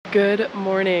Good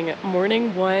morning.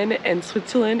 Morning one, and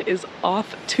Switzerland is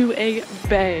off to a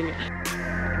bang.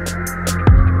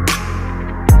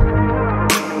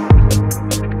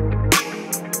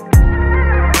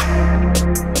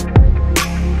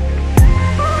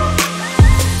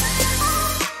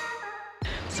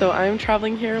 So I'm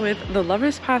traveling here with the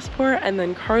Lover's Passport and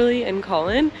then Carly and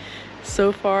Colin.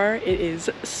 So far it is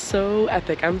so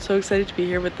epic. I'm so excited to be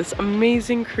here with this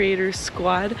amazing creator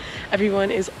squad.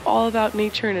 Everyone is all about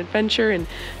nature and adventure and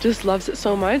just loves it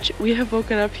so much. We have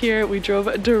woken up here. We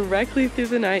drove directly through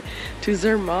the night to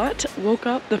Zermatt. Woke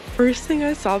up, the first thing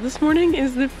I saw this morning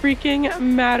is the freaking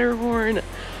Matterhorn.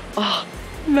 Oh,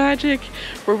 magic.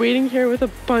 We're waiting here with a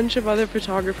bunch of other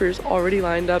photographers already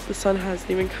lined up. The sun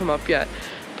hasn't even come up yet,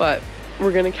 but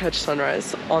we're gonna catch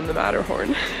sunrise on the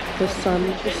Matterhorn. The sun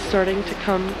is starting to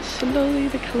come slowly.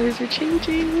 The colors are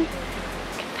changing. Look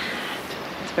at that.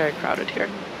 It's very crowded here.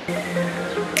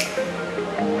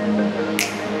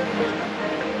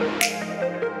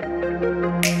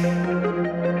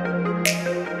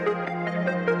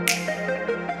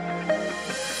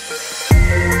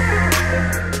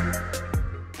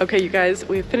 Okay, you guys,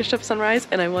 we've finished up sunrise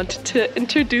and I wanted to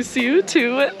introduce you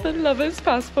to the Lover's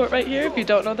Passport right here. If you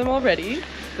don't know them already,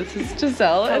 this is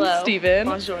Giselle. Hello. And Steven.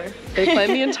 Bonjour. They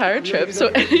planned the entire trip, so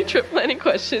any trip planning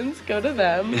questions, go to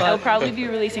them. I'll probably be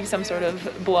releasing some sort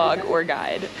of blog or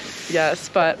guide. Yes,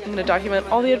 but I'm gonna document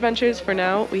all the adventures for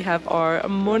now. We have our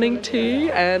morning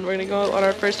tea and we're gonna go on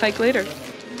our first hike later.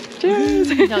 Cheers!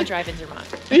 Don't drive in Zermatt.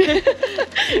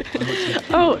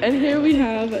 Oh, and here we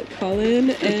have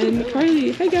Colin and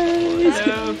Carly. Hi guys!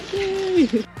 Hello.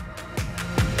 Yay.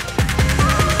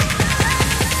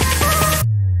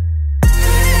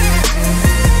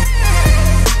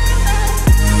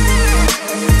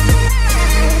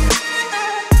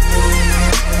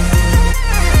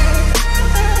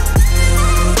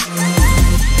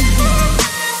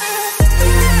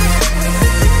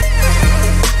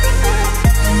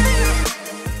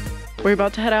 We're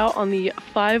about to head out on the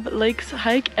 5 Lakes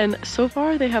hike, and so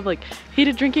far they have like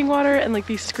heated drinking water and like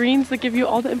these screens that give you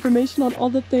all the information on all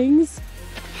the things.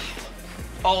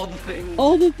 All the things.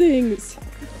 All the things.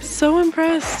 So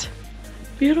impressed.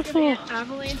 Beautiful.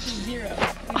 Avalanche is 0.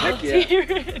 Heck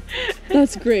yeah.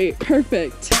 That's great.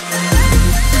 Perfect.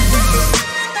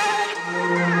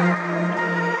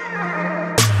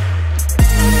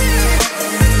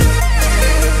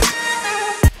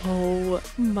 Oh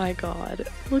my god,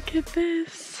 look at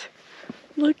this.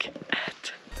 Look at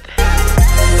this.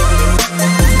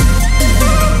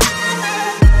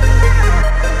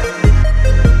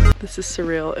 This is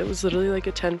surreal. It was literally like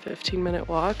a 10-15 minute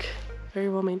walk. Very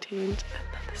well maintained.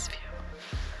 And then this view.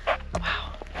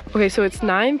 Wow. Okay, so it's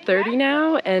 9:30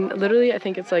 now, and literally I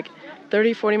think it's like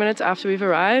 30-40 minutes after we've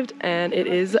arrived, and it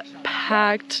is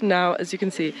packed now, as you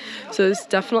can see. So it's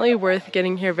definitely worth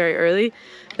getting here very early.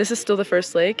 This is still the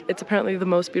first lake. It's apparently the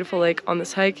most beautiful lake on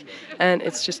this hike, and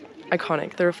it's just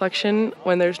iconic. The reflection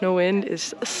when there's no wind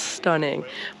is stunning,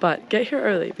 but get here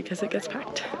early because it gets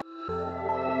packed.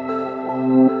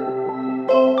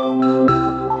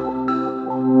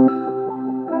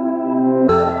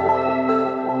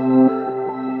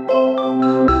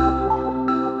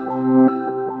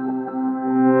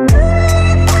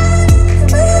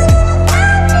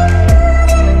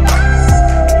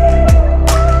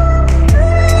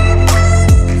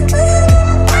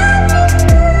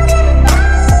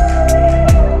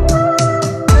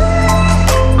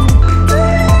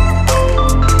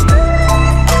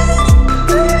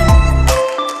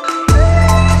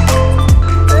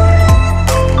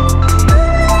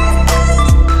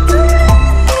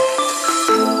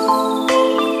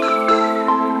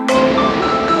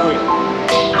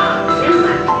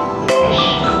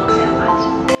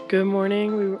 Good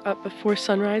morning. We were up before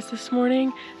sunrise this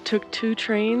morning, took 2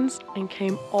 trains and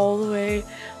came all the way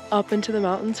up into the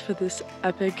mountains for this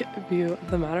epic view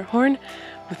of the Matterhorn.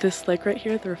 With this lake right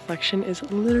here, the reflection is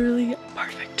literally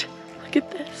perfect. Look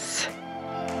at this.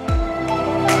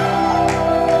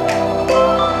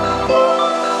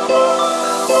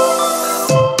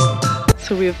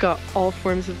 So we've got all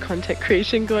forms of content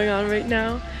creation going on right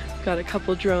now. We've got a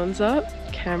couple drones up,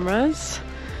 cameras.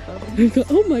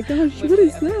 Oh my gosh, what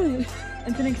is that?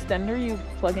 It's an extender you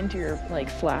plug into your like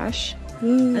flash,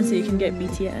 and so you can get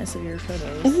BTS of your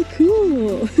photos. Oh,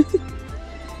 cool.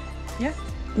 Yeah.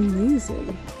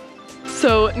 Amazing.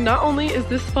 So not only is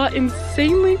this spot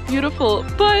insanely beautiful,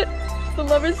 but the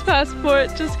Lover's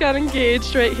Passport just got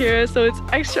engaged right here, so it's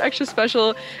extra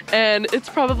special, and it's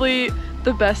probably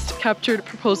the best captured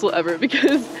proposal ever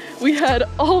because we had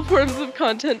all forms of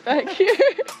content back here.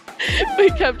 We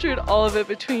captured all of it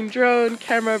between drone,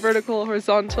 camera, vertical,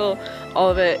 horizontal, all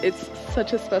of it. It's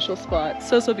such a special spot.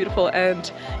 So, so beautiful.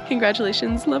 And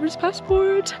congratulations, Lover's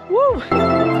Passport. Woo!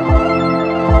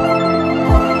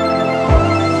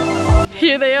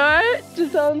 Here they are,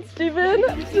 Giselle and Steven.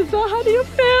 Giselle, how do you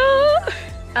feel?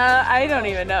 I don't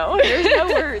even know. There's no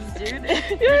words, dude.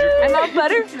 I'm a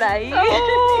butterfly.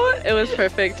 Oh, it was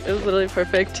perfect. It was literally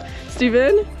perfect.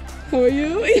 Steven, how are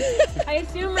you? I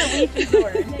assume relief is the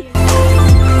word.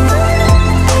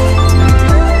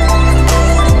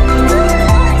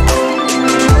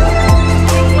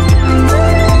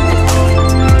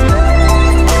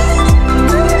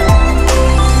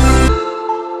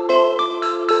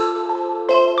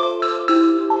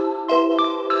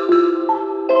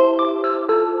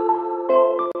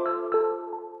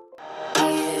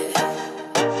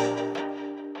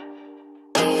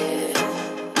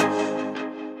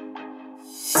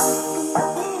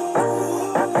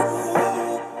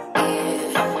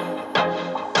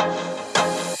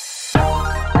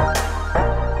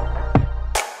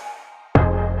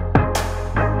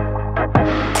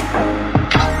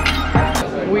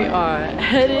 We are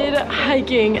headed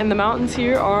hiking and the mountains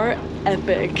here are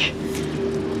epic.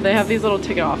 They have these little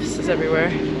ticket offices everywhere.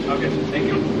 Okay, thank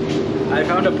you. I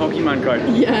found a Pokemon card.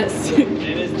 Yes. It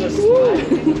is the slide.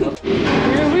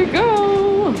 Here we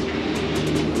go.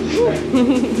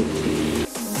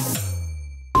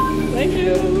 Thank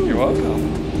you. You're welcome.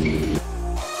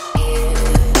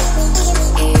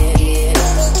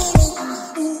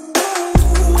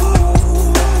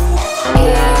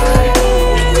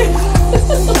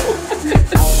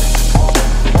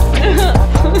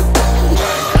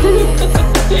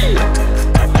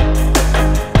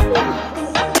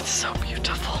 It's so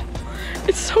beautiful.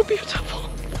 It's so beautiful.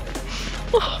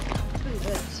 Oh.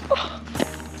 Oh.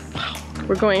 Wow.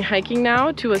 We're going hiking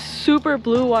now to a super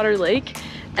blue water lake,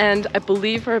 and I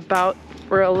believe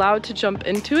we're allowed to jump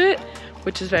into it,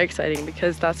 which is very exciting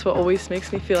because that's what always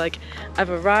makes me feel like I've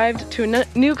arrived to a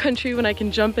new country when I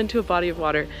can jump into a body of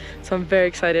water. So I'm very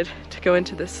excited to go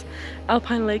into this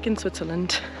alpine lake in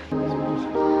Switzerland.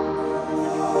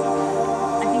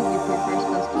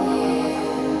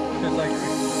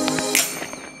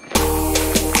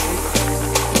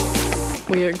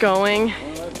 We are going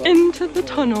into the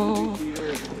tunnel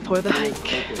for the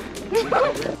hike.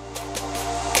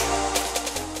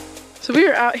 So we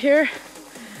are out here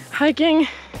hiking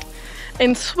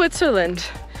in Switzerland,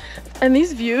 and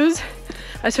these views,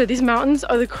 I swear, these mountains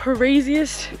are the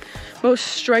craziest, most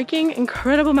striking,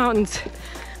 incredible mountains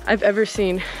I've ever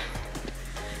seen.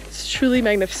 It's truly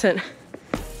magnificent.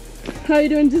 How you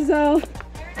doing, Giselle?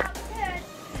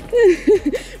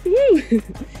 Woo!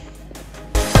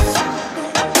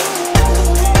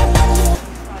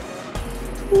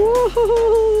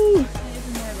 Whoa!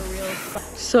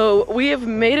 So we have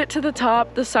made it to the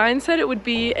top. The sign said it would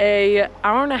be an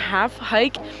hour-and-a-half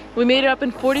hike. We made it up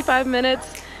in 45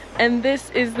 minutes, and this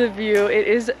is the view. It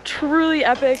is truly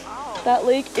epic. That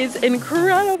lake is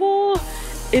incredible.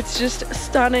 It's just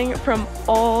stunning from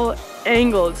all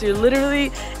angles. You're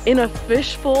literally in a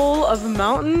fishbowl of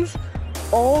mountains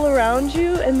all around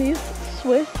you, and these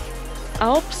Swiss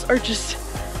Alps are just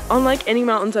unlike any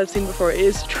mountains I've seen before. It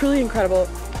is truly incredible.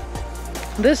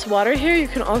 This water here you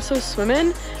can also swim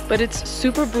in, but it's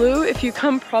super blue if you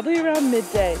come probably around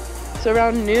midday. So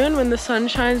around noon, when the sun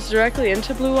shines directly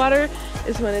into blue water,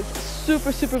 is when it's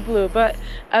super, super blue. But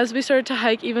as we started to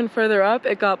hike even further up,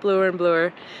 it got bluer and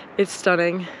bluer. It's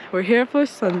stunning. We're here for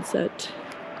sunset.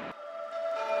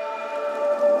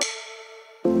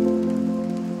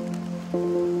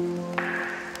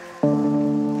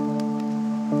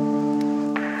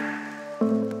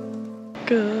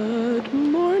 Good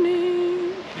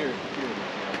morning.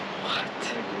 What?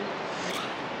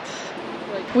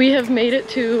 We have made it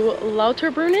to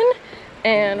Lauterbrunnen,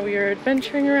 and we are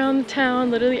adventuring around the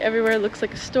town. Literally everywhere. It looks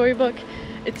like a storybook.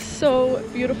 It's so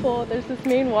beautiful. There's this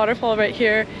main waterfall right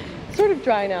here. It's sort of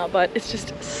dry now, but it's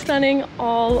just stunning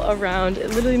all around. It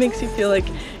literally makes you feel like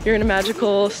you're in a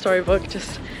magical storybook,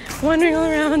 just wandering all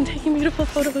around, taking beautiful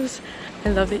photos. I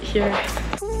love it here.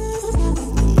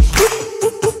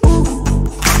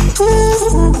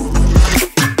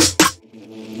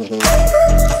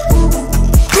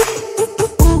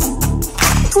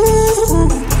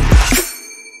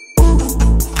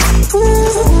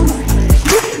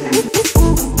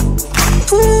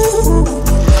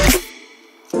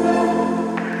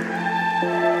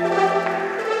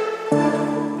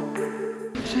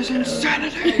 This is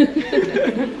insanity.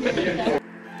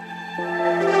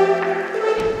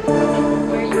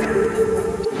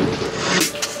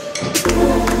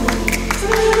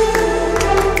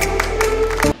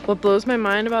 What blows my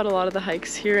mind about a lot of the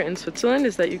hikes here in Switzerland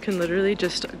is that you can literally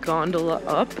just gondola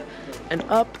up and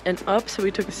up and up. So we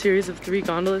took a series of 3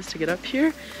 gondolas to get up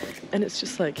here, and it's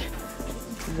just like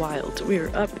wild. We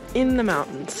are up in the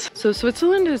mountains. So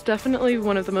Switzerland is definitely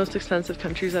one of the most expensive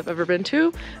countries I've ever been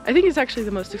to. I think it's actually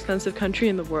the most expensive country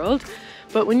in the world.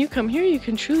 But when you come here, you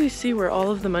can truly see where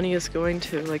all of the money is going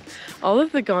to. Like, all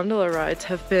of the gondola rides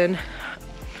have been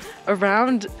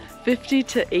around 50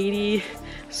 to 80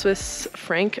 Swiss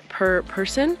franc per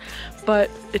person,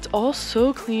 but it's all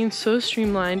so clean, so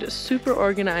streamlined, super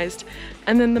organized.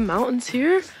 And then the mountains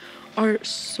here are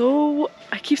so,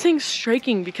 I keep saying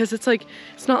striking, because it's like,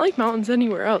 it's not like mountains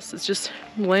anywhere else. It's just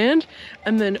land,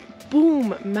 and then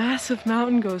boom, massive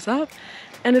mountain goes up,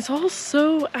 and it's all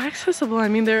so accessible. I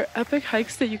mean, there are epic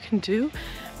hikes that you can do,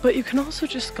 but you can also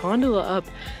just gondola up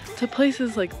to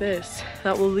places like this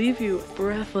that will leave you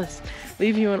breathless,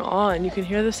 leave you in awe, and you can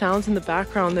hear the sounds in the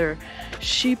background. There are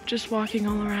sheep just walking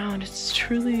all around. It's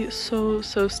truly so,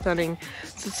 so stunning.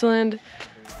 Switzerland,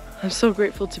 I'm so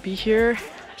grateful to be here.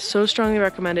 So strongly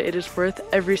recommend it. It is worth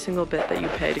every single bit that you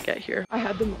pay to get here. I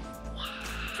had them.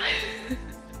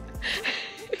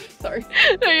 Sorry.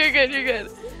 No, you're good, you're good.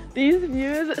 These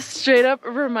views straight up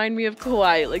remind me of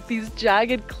Kauai, like these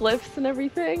jagged cliffs and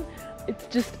everything. It's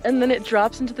just, and then it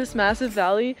drops into this massive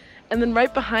valley, and then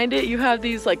right behind it you have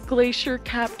these like glacier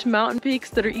capped mountain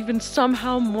peaks that are even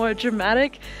somehow more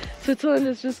dramatic. Switzerland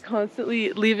is just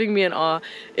constantly leaving me in awe.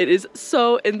 It is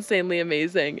so insanely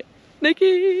amazing.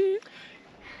 Nikki!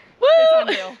 Woo! It's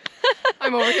unreal.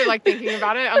 I'm over here like thinking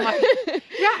about it. I'm like,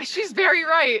 yeah, she's very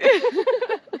right.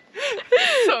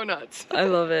 So nuts. I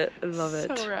love it. I love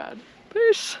it. So rad.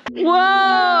 Push.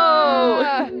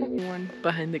 Whoa! One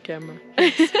Behind the camera.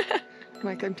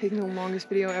 Mike, I'm taking the longest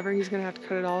video ever. He's gonna have to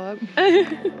cut it all up.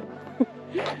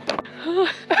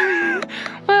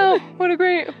 Wow, what a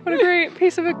great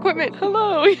piece of equipment.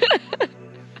 Hello.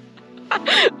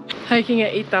 Hiking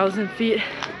at 8,000 feet.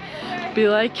 Be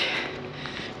like,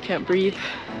 can't breathe.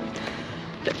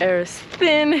 The air is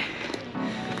thin,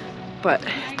 but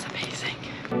it's amazing.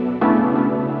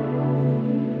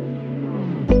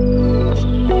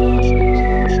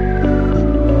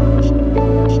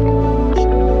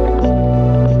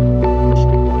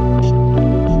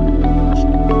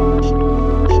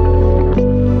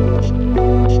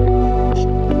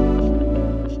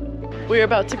 We're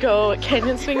about to go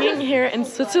canyon swinging here in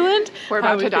Switzerland. We're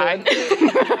about to die.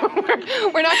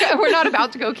 we're not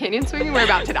about to go canyon swinging. We're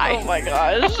about to die. Oh my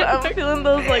gosh, I'm feeling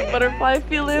those like butterfly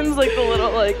feelings, like the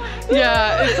little like.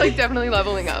 Yeah, it's like definitely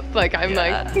leveling up. Like I'm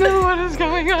like, no, what is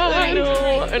going on? I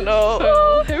know.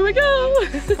 So, here we go.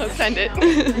 Let's send it.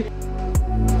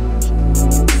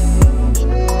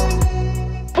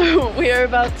 We are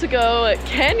about to go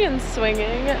canyon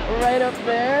swinging right up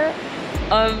there.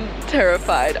 I'm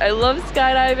terrified. I love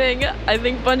skydiving. I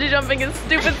think bungee jumping is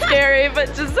stupid scary,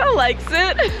 but Giselle likes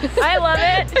it. I love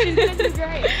it. She's gonna do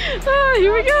great. Oh,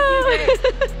 here we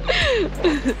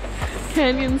go.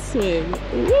 Canyon swing.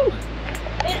 Woo.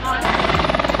 They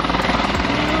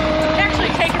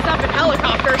actually take us up in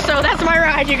helicopter, so that's my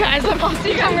ride, you guys. I'll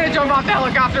see you. I'm gonna jump off the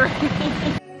helicopter.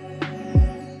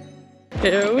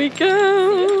 Here we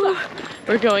go.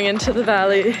 We're going into the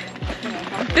valley.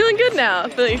 Feeling good now,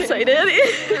 feeling excited.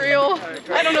 Real.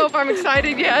 I don't know if I'm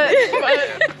excited yet, but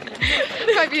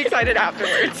might be excited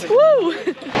afterwards. Woo!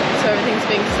 So everything's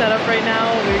being set up right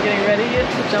now. We're getting ready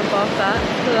to jump off that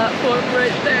platform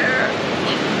right there.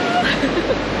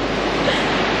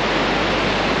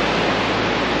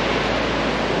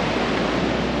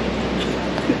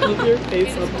 Love your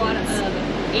face on this.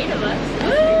 8 of us.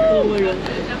 Oh my god.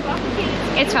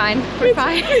 It's fine. We're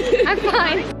fine. I'm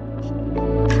fine.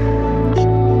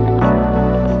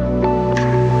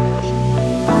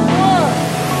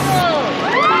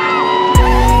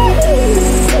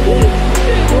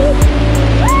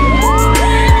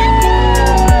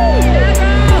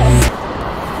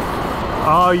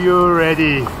 Are you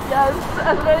ready? Yes,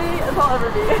 as ready as I'll ever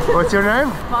be. What's your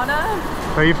name? Mahna,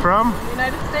 Where are you from?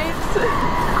 United States.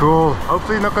 Cool.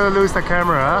 Hopefully you're not gonna lose the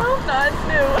camera, huh? Oh, that's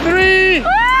new. 3,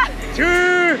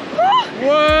 2,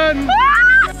 1.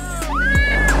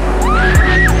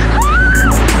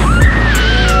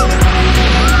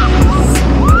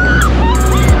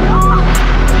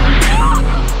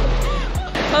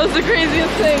 That was the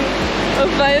craziest thing of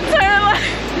my entire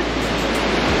life.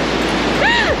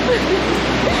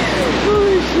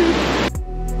 Holy shit.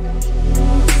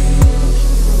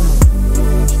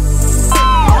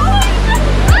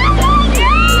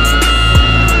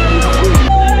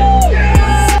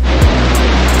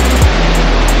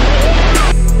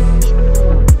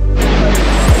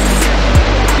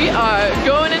 We are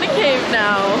going in a cave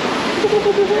now.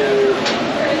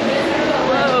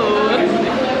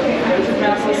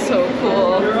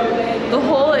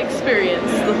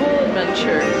 experience, the whole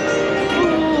adventure.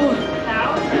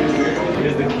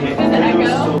 Here's the king.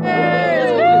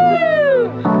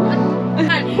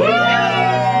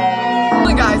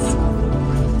 Guys.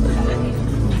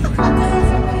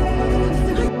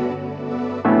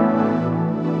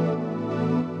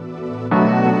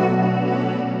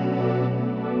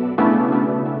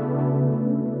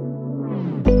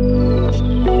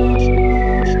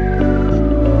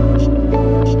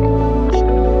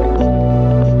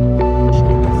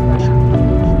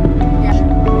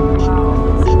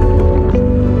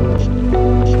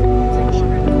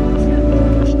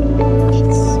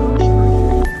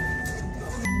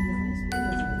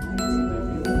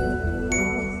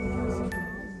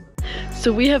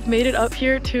 So we have made it up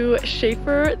here to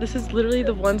Schaefer. This is literally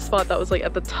the one spot that was like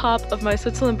at the top of my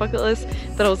Switzerland bucket list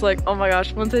that I was like, oh my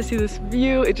gosh, once I see this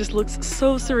view, it just looks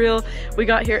so surreal. We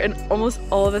got here and almost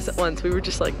all of us at once, we were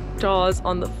just like jaws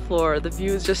on the floor. The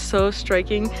view is just so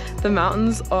striking. The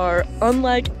mountains are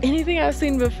unlike anything I've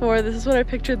seen before. This is what I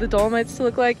pictured the Dolomites to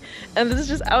look like. And this is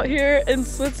just out here in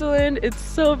Switzerland. It's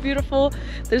so beautiful.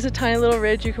 There's a tiny little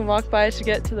ridge you can walk by to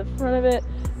get to the front of it.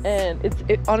 And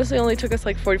it honestly only took us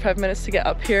like 45 minutes to get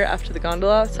up here after the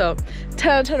gondola. So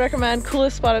 10 out of 10 recommend.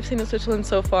 Coolest spot I've seen in Switzerland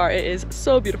so far. It is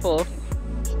so beautiful.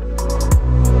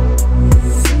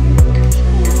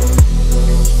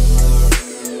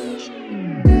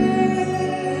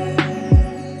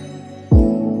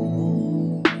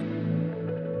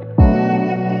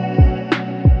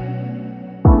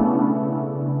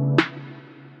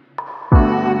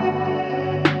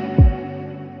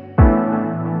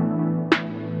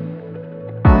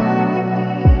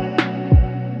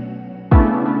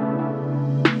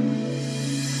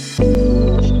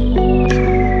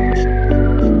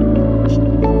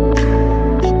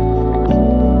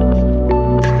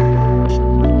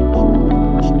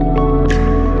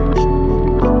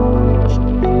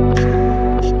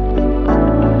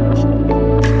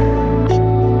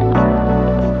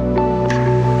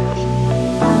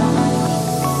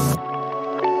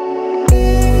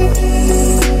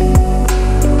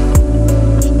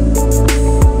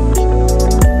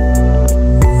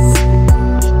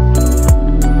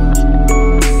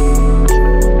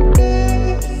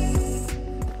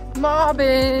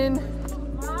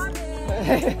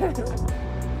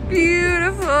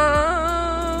 Beautiful.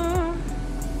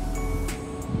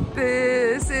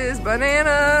 This is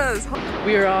bananas.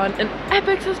 We are on an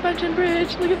epic suspension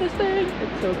bridge. Look at this thing.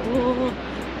 It's so cool.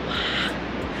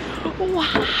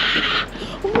 Wow.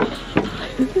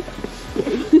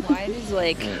 Why is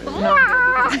like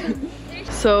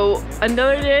So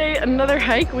another day, another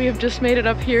hike. We have just made it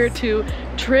up here to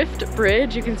Trift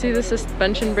Bridge. You can see the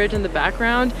suspension bridge in the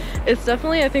background. It's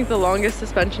definitely, I think, the longest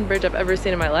suspension bridge I've ever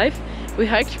seen in my life. We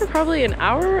hiked for probably an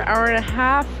hour, hour and a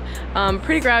half.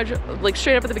 Pretty gradual, like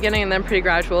straight up at the beginning and then pretty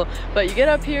gradual. But you get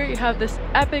up here, you have this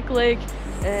epic lake,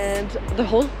 and the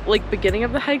whole like beginning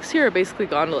of the hikes here are basically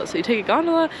gondolas. So you take a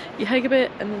gondola, you hike a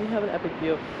bit, and then you have an epic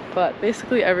view. But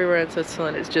basically everywhere in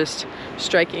Switzerland is just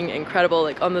striking, incredible.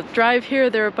 Like on the drive here,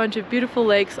 there are a bunch of beautiful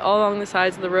lakes all along the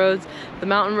sides of the roads. The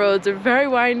mountain roads are very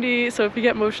windy, so if you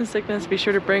get motion sickness, be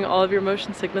sure to bring all of your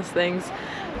motion sickness things.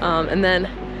 And then,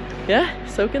 yeah,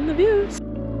 soak in the views.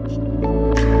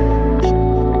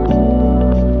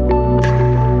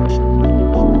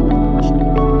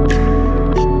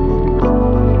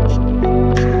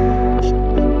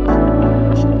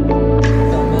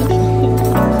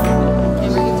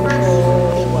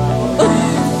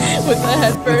 With the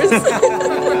head first.